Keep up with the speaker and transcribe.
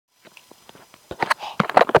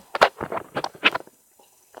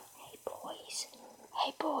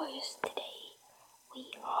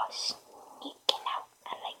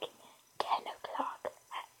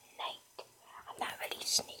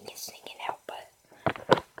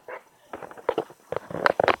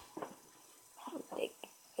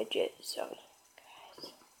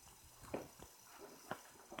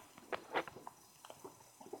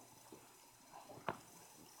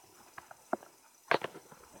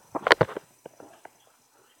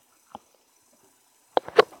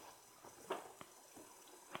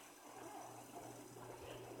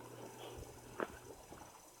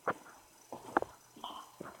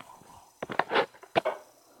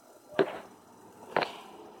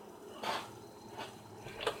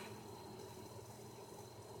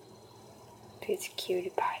It's a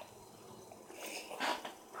cutie pie.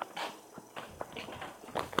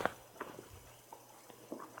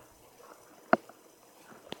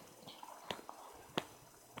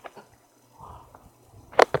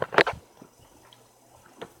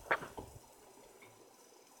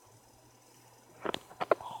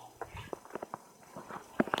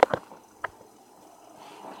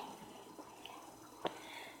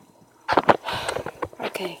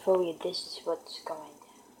 Okay, for you, this is what's going on.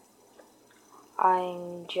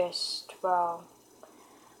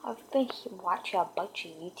 I've been watching a bunch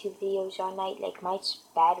of YouTube videos all night. Like, my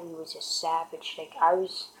battery was a savage. Like, I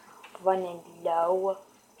was running low,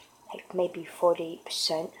 like maybe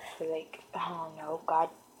 48% for like, I don't know, God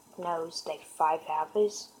knows, like 5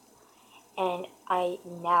 hours. And I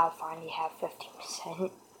now finally have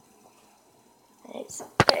 15%. And it's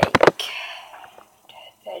like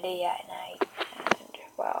 10:30 at night. And,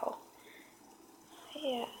 well,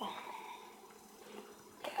 yeah.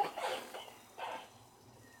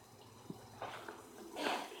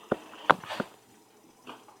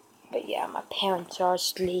 But yeah, my parents are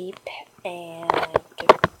asleep, and,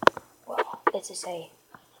 well, let's just say,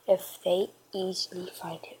 if they easily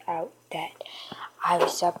find out that I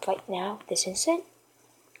was up right now, this instant,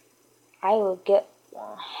 I will get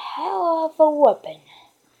one hell of a whooping,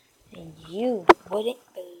 and you wouldn't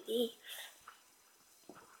believe.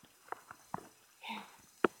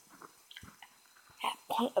 At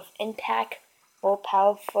point of impact, more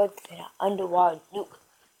powerful than an underwater nuke.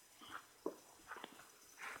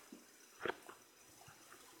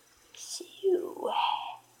 See you.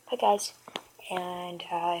 Bye, guys, and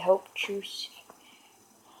I hope you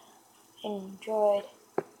enjoyed.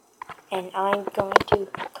 And I'm going to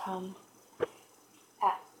come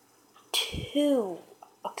at 2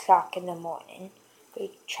 o'clock in the morning.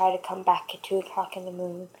 We try to come back at 2 o'clock in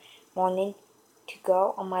the morning to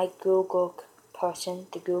go on my the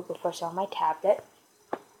Google person on my tablet,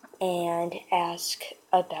 and ask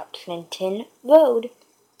about Clinton Road.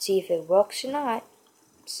 See if it works or not.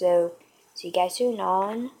 So, see you guys soon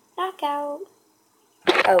on Knockout.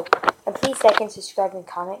 Oh, and please like and subscribe and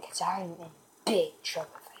comment, because I'm in big trouble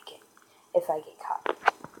if I get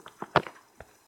caught.